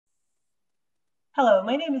Hello,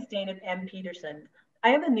 my name is Dana M. Peterson. I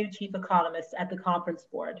am the new chief economist at the Conference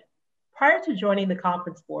Board. Prior to joining the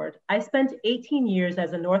Conference Board, I spent 18 years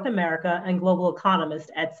as a North America and global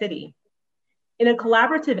economist at Citi. In a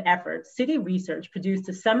collaborative effort, Citi Research produced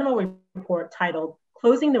a seminal report titled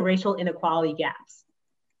Closing the Racial Inequality Gaps.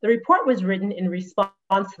 The report was written in response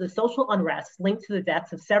to the social unrest linked to the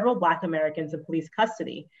deaths of several Black Americans in police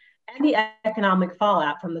custody and the economic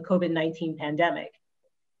fallout from the COVID-19 pandemic.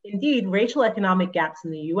 Indeed, racial economic gaps in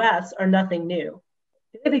the US are nothing new.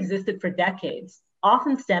 They have existed for decades,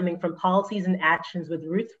 often stemming from policies and actions with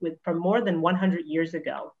roots from more than 100 years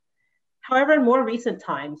ago. However, in more recent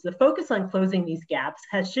times, the focus on closing these gaps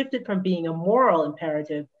has shifted from being a moral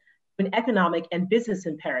imperative to an economic and business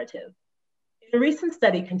imperative. In a recent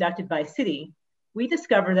study conducted by Citi, we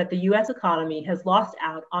discovered that the US economy has lost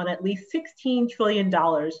out on at least $16 trillion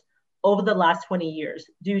over the last 20 years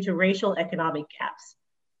due to racial economic gaps.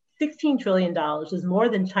 $16 trillion is more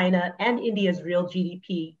than China and India's real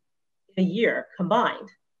GDP in a year combined.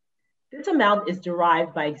 This amount is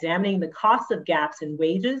derived by examining the cost of gaps in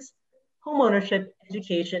wages, homeownership,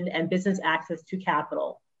 education, and business access to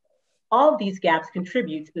capital. All of these gaps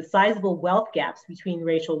contribute to the sizable wealth gaps between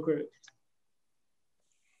racial groups.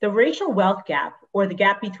 The racial wealth gap, or the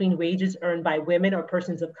gap between wages earned by women or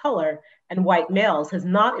persons of color and white males, has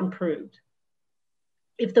not improved.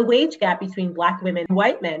 If the wage gap between Black women and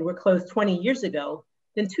white men were closed 20 years ago,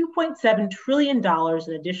 then $2.7 trillion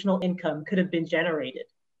in additional income could have been generated.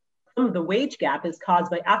 Some of the wage gap is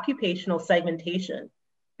caused by occupational segmentation,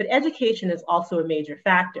 but education is also a major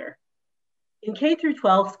factor. In K through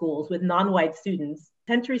 12 schools with non-white students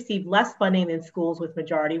tend to receive less funding than schools with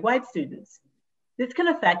majority white students. This can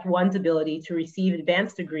affect one's ability to receive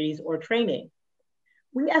advanced degrees or training.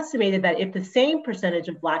 We estimated that if the same percentage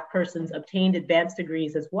of Black persons obtained advanced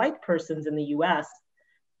degrees as white persons in the US,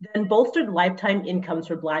 then bolstered lifetime incomes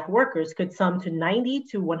for Black workers could sum to $90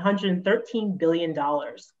 to $113 billion.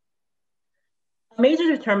 A major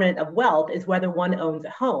determinant of wealth is whether one owns a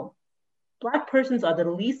home. Black persons are the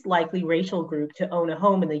least likely racial group to own a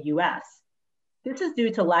home in the US. This is due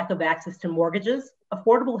to lack of access to mortgages,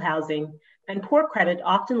 affordable housing, and poor credit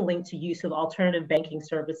often linked to use of alternative banking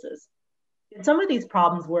services. If some of these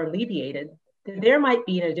problems were alleviated, then there might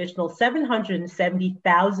be an additional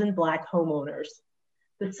 770,000 Black homeowners.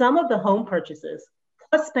 The sum of the home purchases,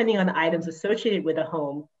 plus spending on items associated with a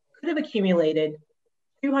home, could have accumulated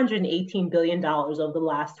 $218 billion over the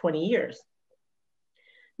last 20 years.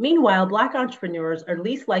 Meanwhile, Black entrepreneurs are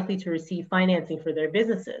least likely to receive financing for their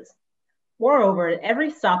businesses. Moreover, at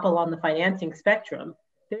every stop along the financing spectrum,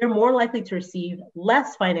 they're more likely to receive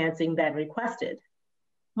less financing than requested.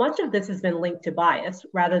 Much of this has been linked to bias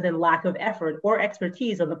rather than lack of effort or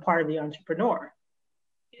expertise on the part of the entrepreneur.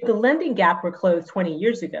 If the lending gap were closed 20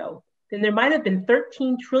 years ago, then there might have been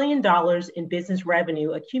 $13 trillion in business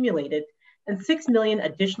revenue accumulated and 6 million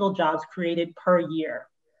additional jobs created per year.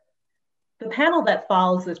 The panel that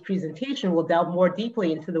follows this presentation will delve more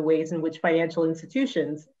deeply into the ways in which financial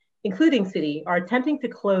institutions, including Citi, are attempting to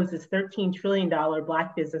close this $13 trillion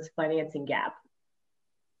Black business financing gap.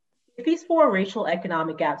 If these four racial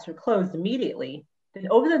economic gaps are closed immediately, then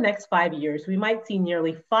over the next 5 years, we might see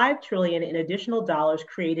nearly $5 trillion in additional dollars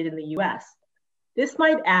created in the US. This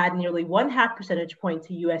might add nearly 0.5 percentage point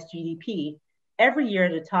to US GDP every year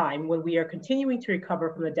at a time when we are continuing to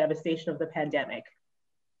recover from the devastation of the pandemic.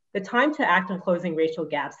 The time to act on closing racial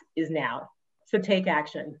gaps is now, so take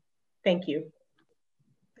action. Thank you.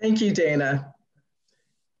 Thank you, Dana.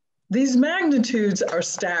 These magnitudes are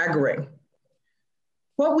staggering.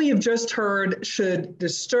 What we have just heard should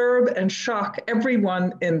disturb and shock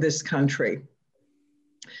everyone in this country.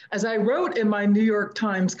 As I wrote in my New York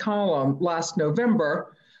Times column last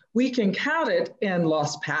November, we can count it in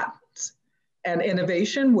lost patents and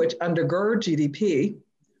innovation which undergird GDP,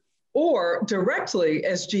 or directly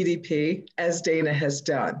as GDP, as Dana has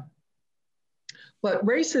done. But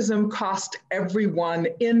racism cost everyone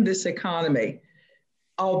in this economy,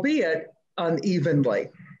 albeit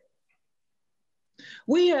unevenly.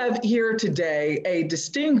 We have here today a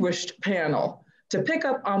distinguished panel to pick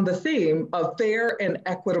up on the theme of fair and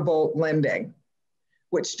equitable lending,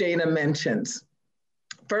 which Dana mentions.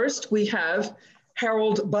 First, we have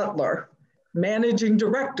Harold Butler, Managing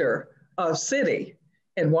Director of Citi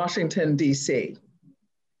in Washington, D.C.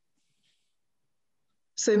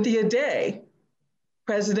 Cynthia Day,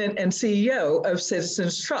 President and CEO of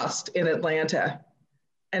Citizens Trust in Atlanta,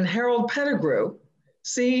 and Harold Pettigrew,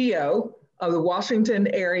 CEO of the Washington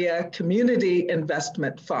Area Community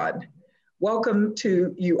Investment Fund. Welcome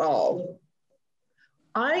to you all.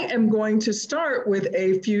 I am going to start with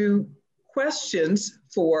a few questions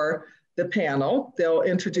for the panel. They'll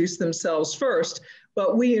introduce themselves first,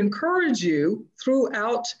 but we encourage you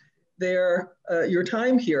throughout your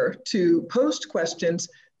time here to post questions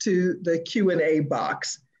to the Q&A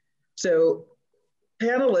box. So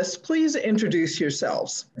panelists, please introduce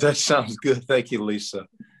yourselves. That sounds good. Thank you, Lisa.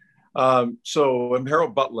 So I'm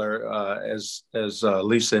Harold Butler, as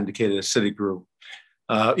Lisa indicated, at Citigroup.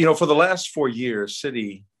 For the last 4 years,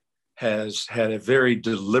 Citi has had a very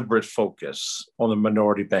deliberate focus on the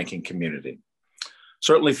minority banking community.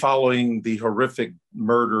 Certainly following the horrific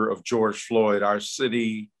murder of George Floyd, our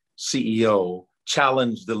Citi C.E.O.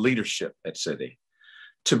 challenged the leadership at Citi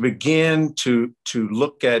to begin to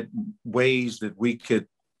look at ways that we could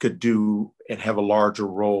do and have a larger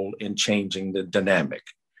role in changing the dynamic.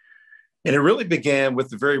 And it really began with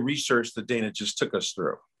the very research that Dana just took us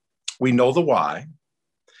through. We know the why.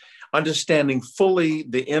 Understanding fully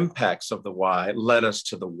the impacts of the why led us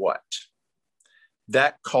to the what.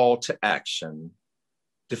 That call to action,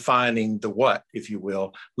 defining the what, if you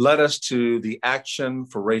will, led us to the Action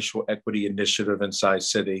for Racial Equity initiative inside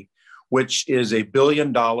Citi, which is a $1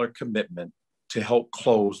 billion commitment to help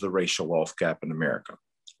close the racial wealth gap in America.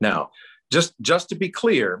 Now, just to be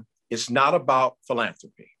clear, it's not about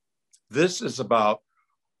philanthropy. This is about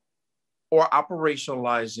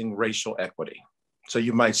operationalizing racial equity. So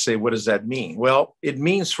you might say, what does that mean? Well, it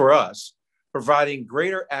means for us providing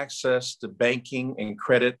greater access to banking and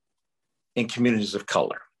credit in communities of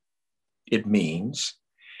color. It means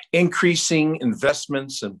increasing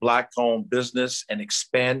investments in Black-owned business and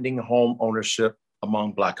expanding home ownership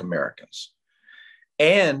among Black Americans.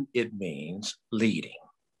 And it means leading,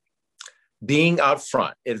 being out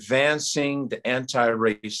front, advancing the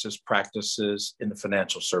anti-racist practices in the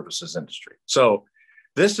financial services industry. So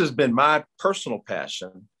this has been my personal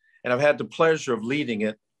passion, and I've had the pleasure of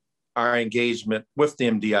leading our engagement with the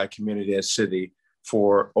MDI community at Citi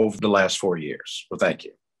for over the last 4 years. Well, thank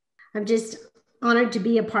you. I'm just honored to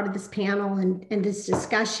be a part of this panel and this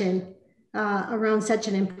discussion around such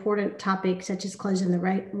an important topic, such as closing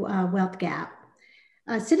the wealth gap.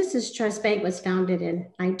 Citizens Trust Bank was founded in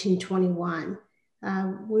 1921.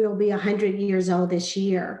 We'll be 100 years old this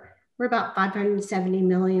year. We're about 570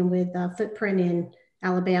 million with a footprint in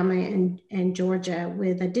Alabama and Georgia,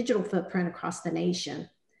 with a digital footprint across the nation.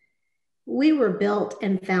 We were built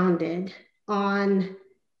and founded on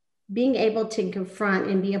being able to confront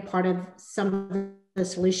and be a part of some of the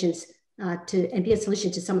solutions and be a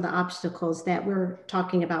solution to some of the obstacles that we're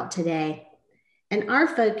talking about today. And our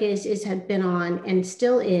focus has been on, and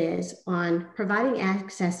still is, on providing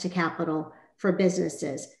access to capital for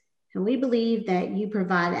businesses. And we believe that you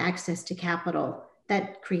provide access to capital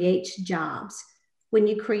that creates jobs. When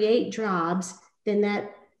you create jobs, then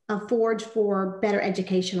that affords for better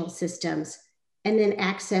educational systems and then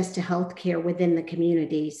access to healthcare within the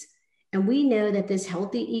communities. And we know that this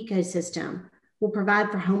healthy ecosystem will provide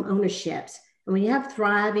for home ownerships. And when you have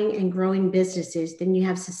thriving and growing businesses, then you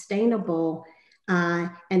have sustainable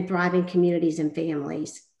and thriving communities and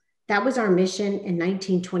families. That was our mission in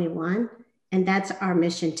 1921, and that's our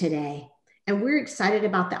mission today. And we're excited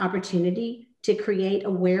about the opportunity to create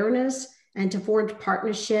awareness and to forge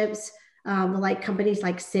partnerships like companies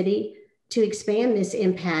like Citi to expand this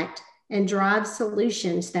impact and drive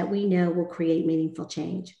solutions that we know will create meaningful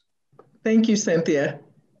change. Thank you, Cynthia.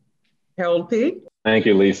 Harold P. Thank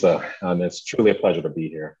you, Lisa. It's truly a pleasure to be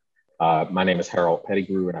here. My name is Harold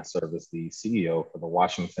Pettigrew, and I serve as the CEO for the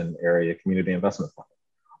Washington Area Community Investment Fund,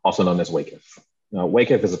 also known as WACIF. Now,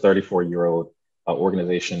 WACIF is a 34-year-old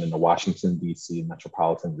organization in the Washington, D.C.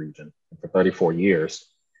 metropolitan region. And for 34 years,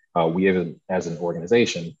 we have, as an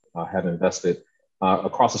organization, have invested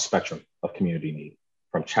across a spectrum of community need,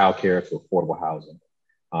 from childcare to affordable housing,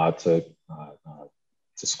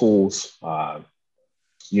 to schools,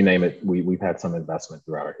 you name it. We've had some investment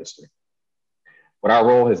throughout our history. What our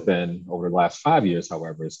role has been over the last 5 years,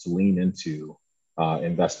 however, is to lean into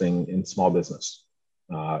investing in small business,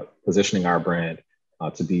 positioning our brand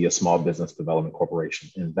to be a small business development corporation,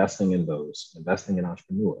 investing in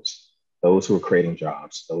entrepreneurs, those who are creating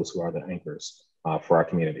jobs, those who are the anchors for our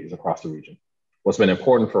communities across the region. What's been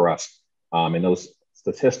important for us, and those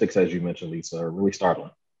statistics, as you mentioned, Lisa, are really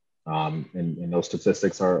startling. And those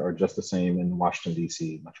statistics are just the same in the Washington,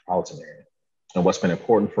 D.C. metropolitan area. And what's been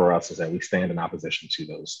important for us is that we stand in opposition to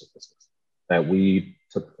those statistics, that we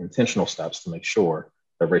took intentional steps to make sure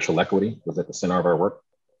that racial equity was at the center of our work,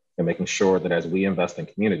 and making sure that as we invest in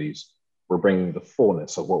communities, we're bringing the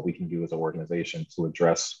fullness of what we can do as an organization to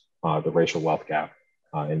address the racial wealth gap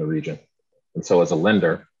in the region. And so as a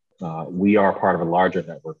lender, we are part of a larger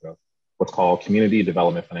network of what's called Community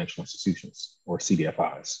Development Financial Institutions, or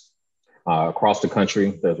CDFIs. Across the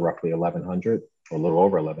country, there's roughly 1,100 or a little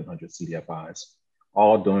over 1,100 CDFIs,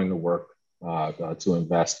 all doing the work to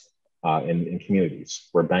invest in communities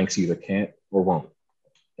where banks either can't or won't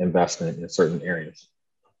invest in certain areas.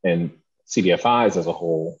 And CDFIs as a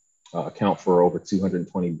whole account for over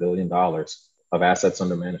 $220 billion of assets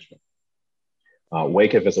under management.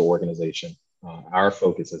 WAKEF as an organization, our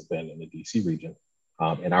focus has been in the DC region,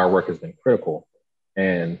 and our work has been critical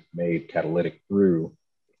and made catalytic through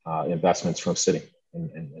investments from Citi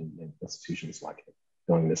and institutions like it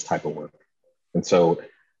doing this type of work. And so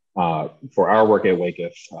for our work at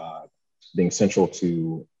WAKEF, being central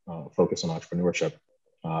to focus on entrepreneurship,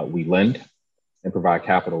 we lend and provide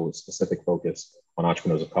capital with specific focus on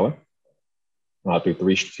entrepreneurs of color through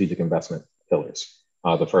 3 strategic investment pillars.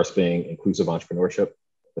 The first being inclusive entrepreneurship,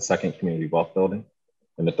 the second community wealth building,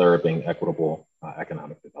 and the third being equitable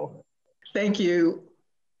economic development. Thank you,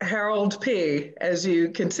 Harold P. As you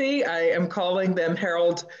can see, I am calling them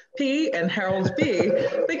Harold P. and Harold B.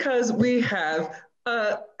 because we have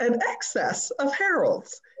an excess of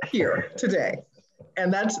Harolds here today.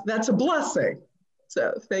 And that's a blessing.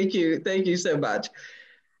 So thank you so much.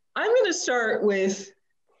 I'm going to start with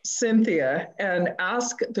Cynthia and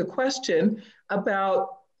ask the question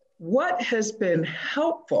about what has been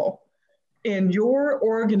helpful in your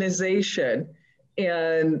organization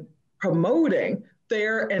in promoting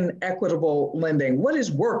fair and equitable lending. What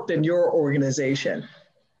has worked in your organization?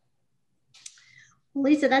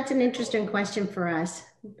 Lisa, that's an interesting question for us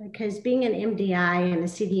because being an MDI and a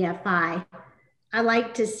CDFI, I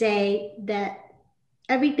like to say that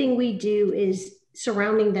everything we do is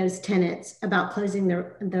surrounding those tenets about closing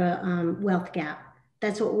the wealth gap.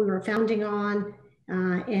 That's what we were founding on,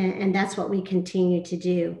 and that's what we continue to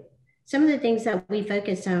do. Some of the things that we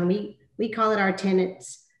focus on, we call it our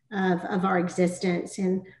tenets of our existence.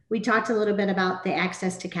 And we talked a little bit about the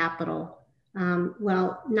access to capital.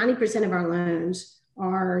 Well, 90% of our loans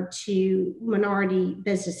are to minority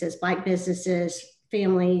businesses, Black businesses,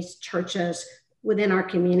 families, churches within our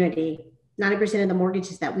community. 90% of the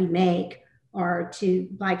mortgages that we make are to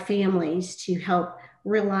Black families to help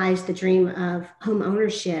realize the dream of home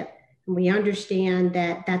ownership. And we understand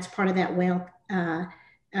that that's part of that wealth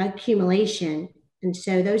accumulation. And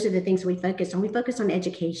so those are the things we focus on. We focus on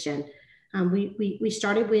education. We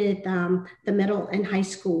started with the middle and high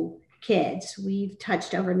school kids. We've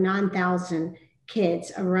touched over 9,000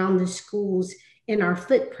 kids around the schools in our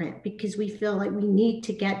footprint because we feel like we need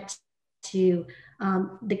to get to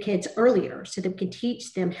the kids earlier so that we can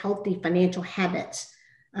teach them healthy financial habits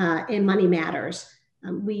and money matters.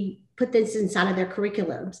 We put this inside of their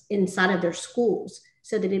curriculums, inside of their schools,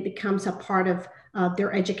 so that it becomes a part of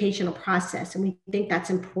their educational process. And we think that's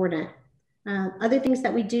important. Other things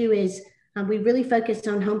that we do is we really focus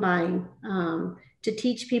on home buying to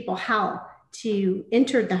teach people how to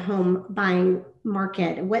enter the home buying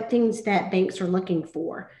market and what things that banks are looking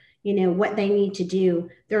for, what they need to do.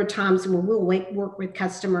 There are times when we'll work with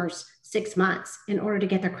customers 6 months in order to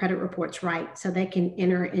get their credit reports right so they can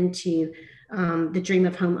enter into the dream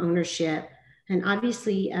of home ownership. And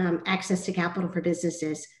obviously access to capital for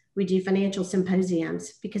businesses. We do financial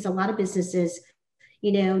symposiums because a lot of businesses,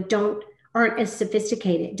 aren't as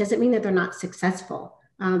sophisticated. It doesn't mean that they're not successful.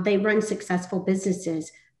 They run successful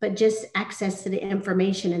businesses, but just access to the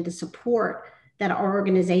information and the support that our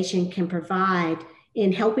organization can provide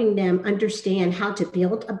in helping them understand how to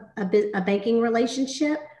build a banking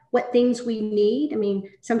relationship, what things we need. I mean,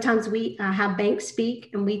 sometimes we have banks speak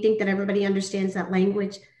and we think that everybody understands that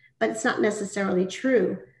language, but it's not necessarily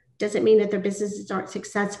true. Doesn't mean that their businesses aren't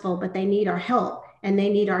successful, but they need our help and they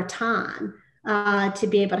need our time to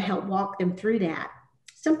be able to help walk them through that.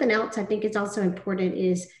 Something else I think is also important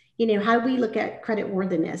is, how we look at credit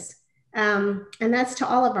worthiness. And that's to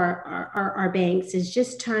all of our banks, is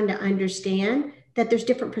just trying to understand that there's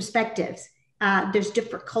different perspectives. There's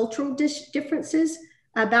different cultural differences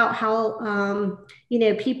about how,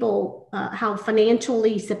 people, how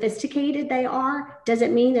financially sophisticated they are.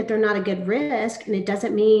 Doesn't mean that they're not a good risk, and it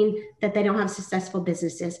doesn't mean that they don't have successful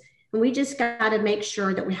businesses. And we just got to make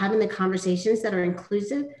sure that we're having the conversations that are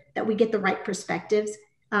inclusive, that we get the right perspectives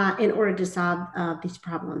in order to solve these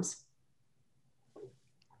problems.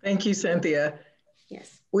 Thank you, Cynthia.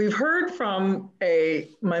 Yes. We've heard from a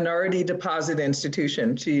minority deposit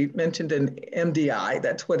institution. She mentioned an MDI,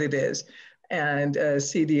 that's what it is, and a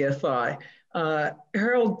CDFI.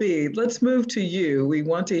 Harold B., let's move to you. We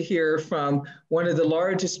want to hear from one of the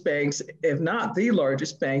largest banks, if not the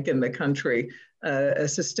largest bank in the country, a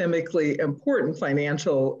systemically important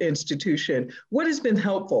financial institution. What has been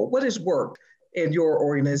helpful? What has worked in your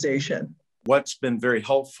organization? What's been very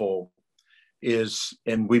helpful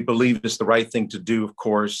and we believe it's the right thing to do, of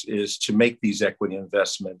course, is to make these equity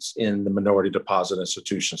investments in the minority deposit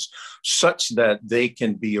institutions such that they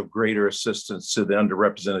can be of greater assistance to the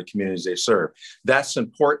underrepresented communities they serve. That's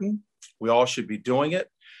important. We all should be doing it.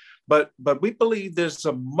 But we believe there's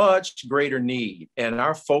a much greater need. And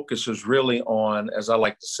our focus is really on, as I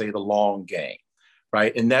like to say, the long game,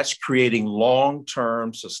 right? And that's creating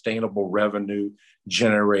long-term sustainable revenue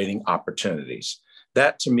generating opportunities.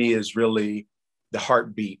 That to me is really the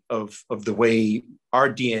heartbeat of the way our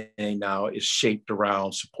DNA now is shaped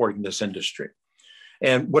around supporting this industry.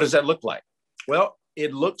 And what does that look like? Well,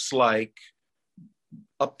 it looks like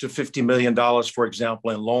up to $50 million, for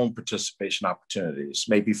example, in loan participation opportunities,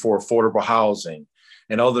 maybe for affordable housing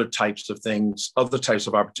and other types of things, other types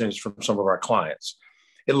of opportunities from some of our clients.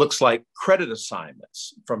 It looks like credit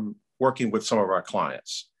assignments from working with some of our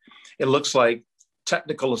clients. It looks like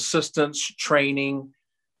technical assistance, training,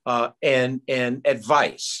 and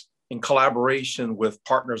advice in collaboration with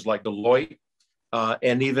partners like Deloitte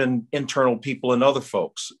and even internal people and other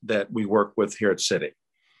folks that we work with here at Citi.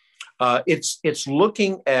 It's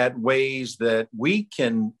looking at ways that we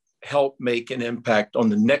can help make an impact on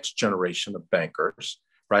the next generation of bankers,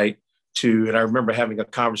 right? And I remember having a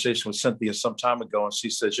conversation with Cynthia some time ago, and she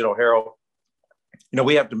says, Harold,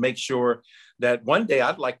 we have to make sure that one day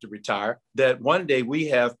I'd like to retire, that one day we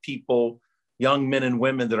have people, young men and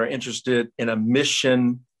women that are interested in a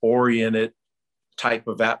mission-oriented type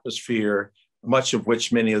of atmosphere, much of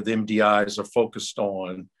which many of the MDIs are focused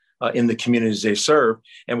on in the communities they serve.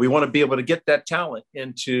 And we want to be able to get that talent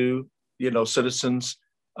into, Citizens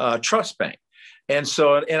Trust Bank. And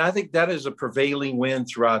I think that is a prevailing wind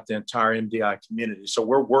throughout the entire MDI community. So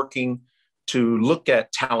we're working to look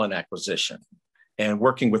at talent acquisition and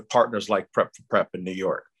working with partners like Prep for Prep in New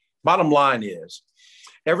York. Bottom line is,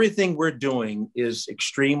 everything we're doing is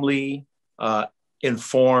extremely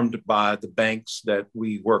informed by the banks that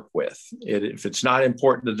we work with. If it's not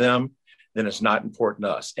important to them, then it's not important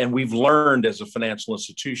to us. And we've learned as a financial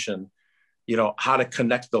institution, how to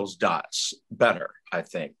connect those dots better, I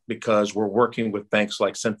think, because we're working with banks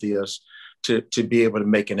like Cynthia's to be able to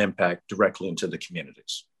make an impact directly into the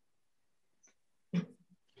communities.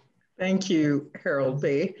 Thank you, Harold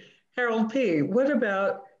B. Harold P., what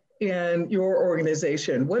about in your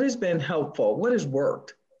organization? What has been helpful? What has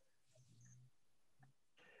worked?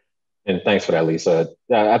 And thanks for that, Lisa.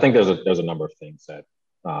 I think there's a number of things that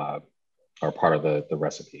are part of the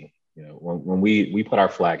recipe. When we put our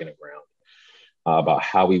flag in the ground about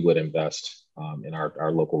how we would invest in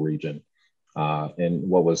our local region, and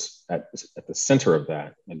what was at the center of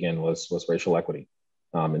that, again, was racial equity.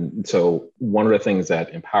 And so one of the things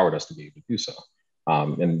that empowered us to be able to do so,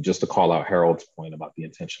 and just to call out Harold's point about the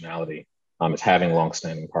intentionality, is having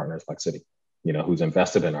longstanding partners like Citi, who's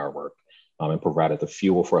invested in our work and provided the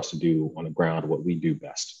fuel for us to do on the ground what we do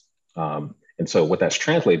best. And so what that's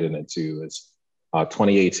translated into is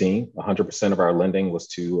 2018, 100% of our lending was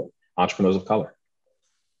to entrepreneurs of color.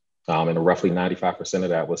 And roughly 95% of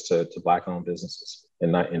that was to Black-owned businesses.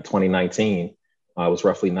 In 2019, it was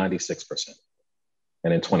roughly 96%.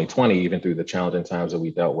 And in 2020, even through the challenging times that we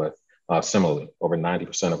dealt with, similarly, over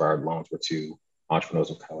 90% of our loans were to entrepreneurs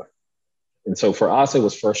of color. And so for us, it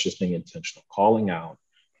was first just being intentional, calling out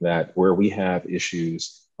that where we have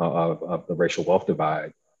issues of the racial wealth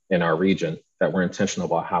divide in our region, that we're intentional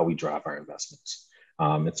about how we drive our investments.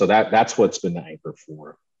 And so that's what's been the anchor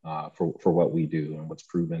for what we do and what's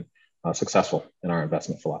proven successful in our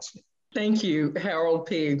investment philosophy. Thank you, Harold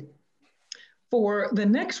P. For the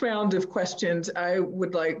next round of questions, I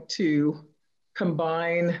would like to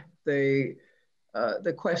combine the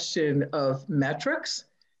question of metrics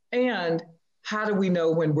and how do we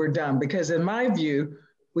know when we're done? Because in my view,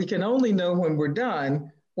 we can only know when we're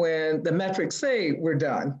done when the metrics say we're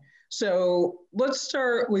done. So let's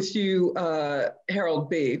start with you, Harold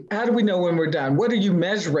B. How do we know when we're done? What are you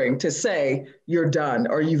measuring to say you're done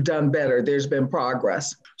or you've done better, there's been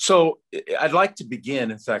progress? So I'd like to begin,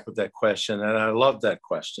 in fact, with that question. And I love that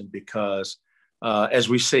question because as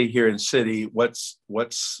we say here in Citi,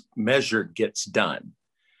 what's measured gets done.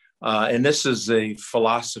 And this is a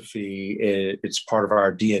philosophy, it's part of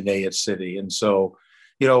our DNA at Citi. And so,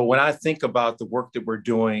 when I think about the work that we're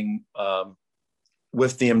doing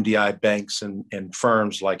with the MDI banks and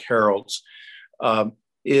firms like Harold's, I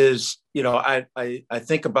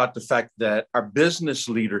think about the fact that our business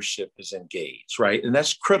leadership is engaged, right? And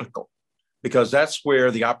that's critical because that's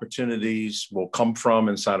where the opportunities will come from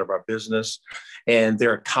inside of our business. And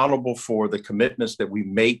they're accountable for the commitments that we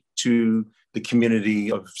make to the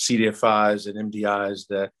community of CDFIs and MDIs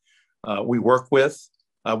that we work with.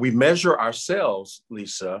 We measure ourselves,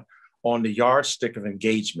 Lisa, on the yardstick of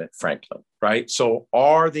engagement, frankly, right? So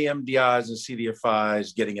are the MDIs and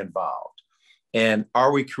CDFIs getting involved? And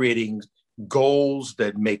are we creating goals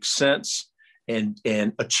that make sense and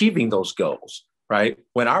achieving those goals, right?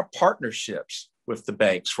 When our partnerships with the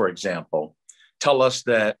banks, for example, tell us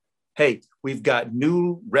that, hey, we've got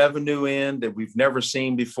new revenue in that we've never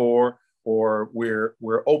seen before, or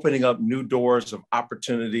we're opening up new doors of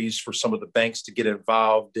opportunities for some of the banks to get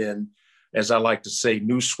involved in, as I like to say,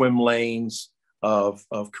 new swim lanes of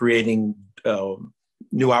creating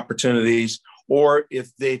new opportunities. Or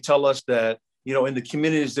if they tell us that, in the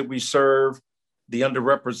communities that we serve, the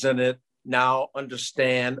underrepresented now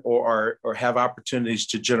understand or have opportunities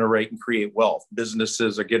to generate and create wealth.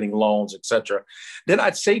 Businesses are getting loans, et cetera. Then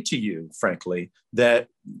I'd say to you, frankly, that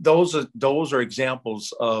those are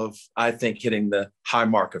examples of, I think, hitting the high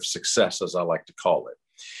mark of success, as I like to call it.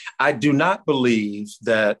 I do not believe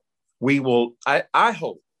that we will, I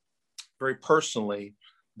hope very personally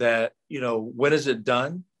that, when is it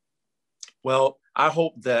done? Well, I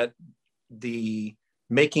hope that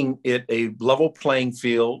making it a level playing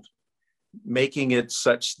field, making it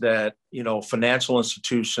such that, financial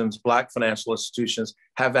institutions, Black financial institutions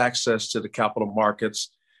have access to the capital markets,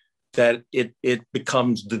 that it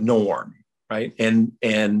becomes the norm, right?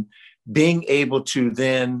 And being able to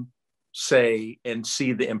then say and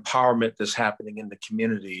see the empowerment that's happening in the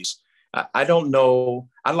communities. I don't know,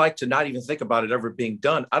 I'd like to not even think about it ever being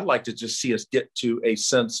done. I'd like to just see us get to a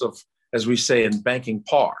sense of, as we say in banking,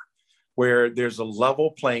 par, where there's a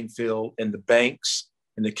level playing field and the banks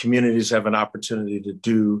and the communities have an opportunity to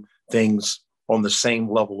do things on the same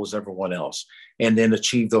level as everyone else, and then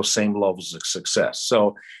achieve those same levels of success.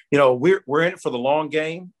 So, we're in it for the long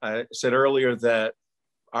game. I said earlier that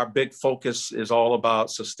our big focus is all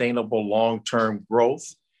about sustainable long-term growth.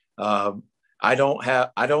 I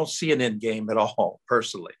don't see an end game at all,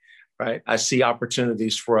 personally, right? I see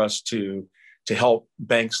opportunities for us to help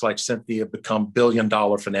banks like Cynthia become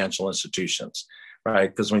billion-dollar financial institutions, right?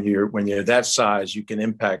 Because when you're that size, you can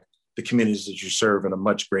impact the communities that you serve in a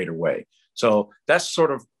much greater way. So that's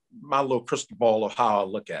sort of my little crystal ball of how I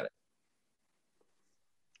look at it.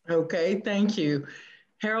 Okay, thank you.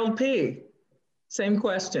 Harold P., same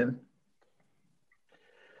question.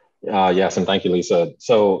 Yes, and thank you, Lisa.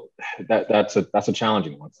 So that's a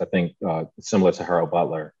challenging one. I think similar to Harold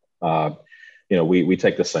Butler, we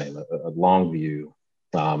take the same, a long view,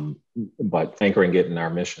 but anchoring it in our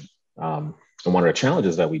mission. And one of the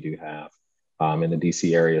challenges that we do have in the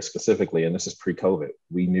DC area specifically, and this is pre-COVID,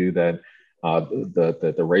 we knew that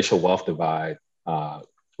the racial wealth divide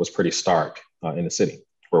was pretty stark in the city,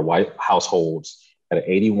 where white households had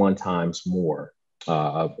 81 times more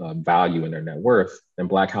value in their net worth than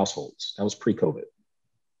Black households. That was pre-COVID.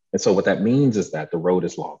 And so what that means is that the road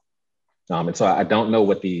is long. And so I don't know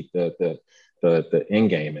what the end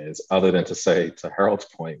game is, other than to say, to Harold's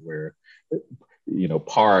point, where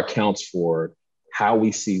PAR accounts for how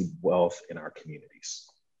we see wealth in our communities,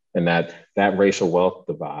 and that racial wealth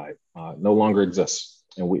divide no longer exists.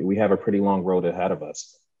 And we have a pretty long road ahead of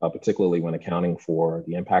us, particularly when accounting for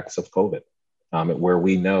the impacts of COVID, where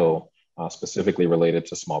we know, specifically related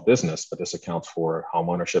to small business, but this accounts for home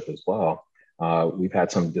ownership as well. We've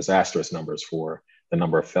had some disastrous numbers for the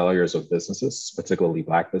number of failures of businesses, particularly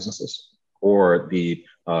Black businesses, or the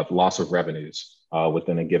loss of revenues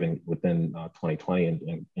within 2020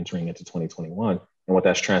 and entering into 2021. And what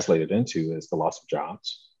that's translated into is the loss of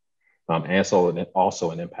jobs, and so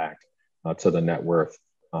also an impact to the net worth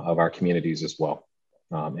of our communities as well.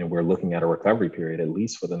 And we're looking at a recovery period, at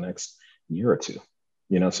least for the next year or two.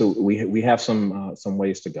 So we have some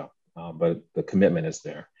ways to go, but the commitment is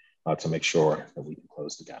there to make sure that we can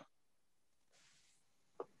close the gap.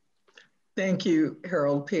 Thank you,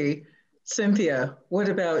 Harold P. Cynthia, what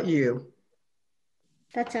about you?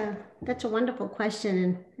 That's a wonderful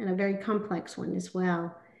question and a very complex one as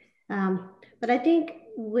well. But I think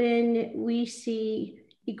when we see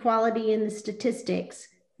equality in the statistics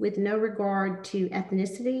with no regard to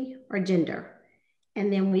ethnicity or gender,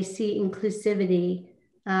 and then we see inclusivity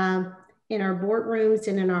in our boardrooms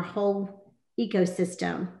and in our whole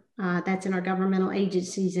ecosystem, that's in our governmental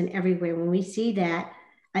agencies and everywhere. When we see that,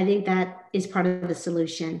 I think that is part of the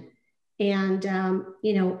solution. And,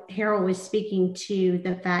 Harold was speaking to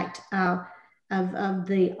the fact of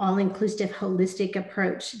the all-inclusive holistic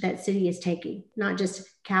approach that Citi is taking, not just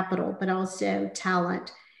capital, but also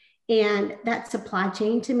talent. And that supply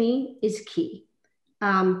chain to me is key.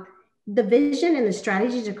 The vision and the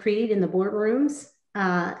strategies are created in the boardrooms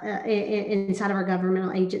inside of our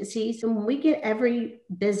governmental agencies. And when we get every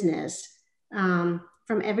business from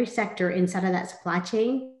every sector inside of that supply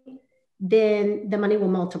chain, then the money will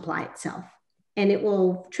multiply itself and it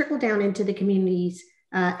will trickle down into the communities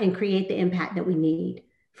and create the impact that we need.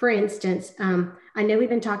 For instance, I know we've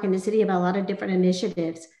been talking to Citi about a lot of different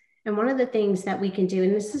initiatives. And one of the things that we can do,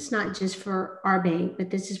 and this is not just for our bank,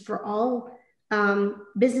 but this is for all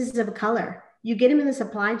businesses of color. You get them in the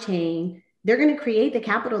supply chain, they're going to create the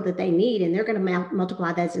capital that they need, and they're going to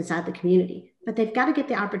multiply that inside the community. But they've got to get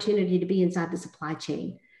the opportunity to be inside the supply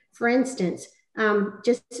chain. For instance,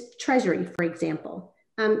 just Treasury, for example.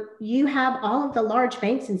 You have all of the large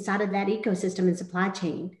banks inside of that ecosystem and supply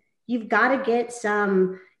chain. You've got to get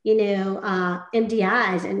some,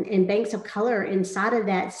 MDIs and banks of color inside of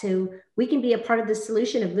that, so we can be a part of the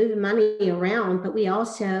solution of moving money around, but we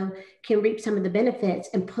also can reap some of the benefits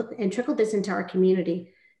and trickle this into our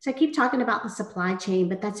community. So I keep talking about the supply chain,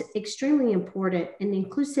 but that's extremely important, and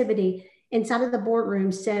inclusivity inside of the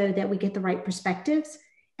boardroom so that we get the right perspectives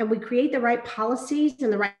and we create the right policies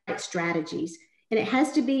and the right strategies. And it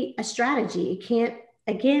has to be a strategy. It can't,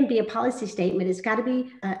 again, be a policy statement. It's got to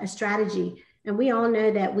be a strategy. And we all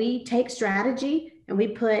know that we take strategy and we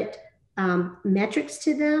put metrics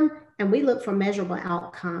to them and we look for measurable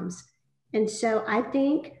outcomes. And so I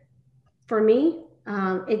think for me,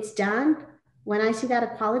 it's done when I see that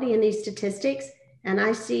equality in these statistics and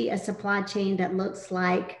I see a supply chain that looks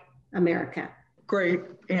like America. Great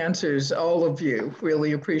answers, all of you.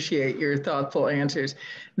 Really appreciate your thoughtful answers.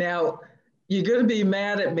 Now, you're going to be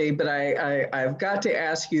mad at me, but I've got to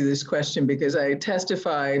ask you this question because I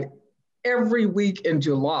testified every week in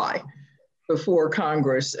July before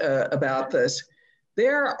Congress about this.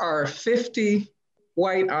 There are 50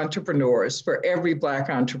 white entrepreneurs for every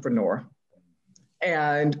Black entrepreneur.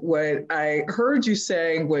 And what I heard you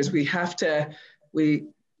saying was we have to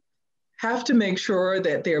make sure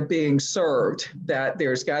that they're being served, that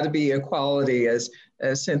there's got to be equality, as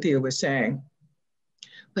Cynthia was saying.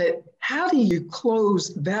 But how do you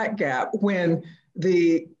close that gap when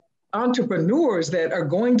the entrepreneurs that are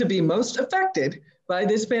going to be most affected by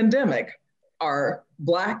this pandemic are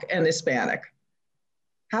Black and Hispanic?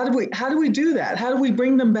 How do we do that? How do we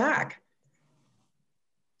bring them back?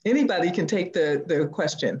 Anybody can take the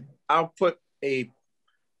question. I'll put a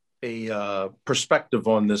perspective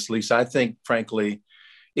on this, Lisa. I think, frankly,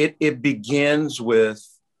 it begins with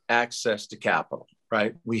access to capital,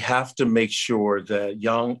 right? We have to make sure that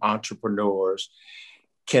young entrepreneurs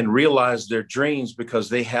can realize their dreams because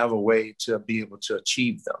they have a way to be able to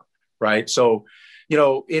achieve them, right? So,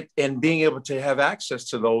 and being able to have access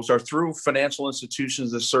to those are through financial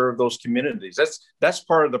institutions that serve those communities. That's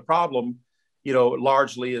part of the problem,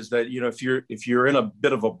 largely is that, if you're in a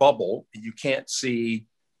bit of a bubble, you can't see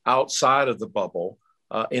outside of the bubble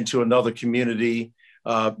into another community,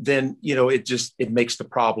 then, it makes the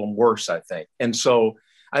problem worse, I think. And so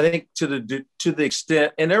I think to the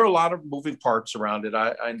extent, and there are a lot of moving parts around it,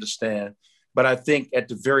 I understand, but I think at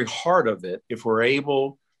the very heart of it, if we're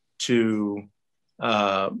able to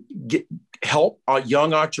help our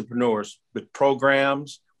young entrepreneurs with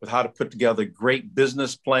programs, with how to put together great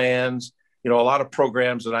business plans, a lot of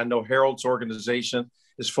programs that I know Harold's organization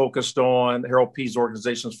is focused on, Harold P's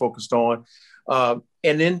organization is focused on,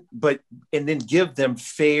 and then give them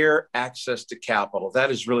fair access to capital.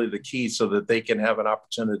 That is really the key, so that they can have an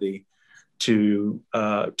opportunity to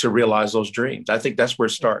realize those dreams. I think that's where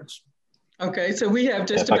it starts. Okay, so we have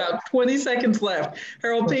just about 20 seconds left.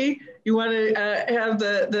 Harold P., you want to have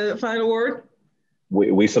the final word?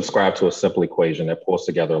 We subscribe to a simple equation that pulls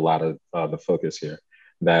together a lot of the focus here,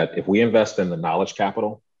 that if we invest in the knowledge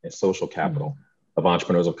capital and social capital of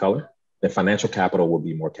entrepreneurs of color, then financial capital will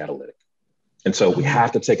be more catalytic. And so we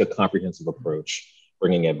have to take a comprehensive approach,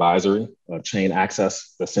 bringing advisory, chain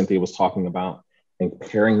access that Cynthia was talking about, and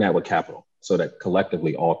pairing that with capital so that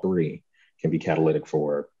collectively all three can be catalytic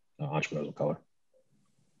for entrepreneurs of color.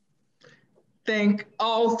 Thank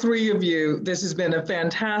all three of you. This has been a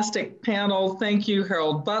fantastic panel. Thank you,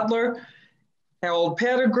 Harold Butler, Harold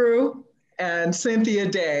Pettigrew, and Cynthia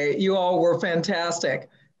Day. You all were fantastic.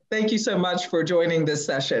 Thank you so much for joining this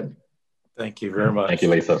session. Thank you very much. Thank you,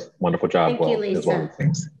 Lisa. Wonderful job. Thank you, Lisa.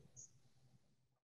 Thanks.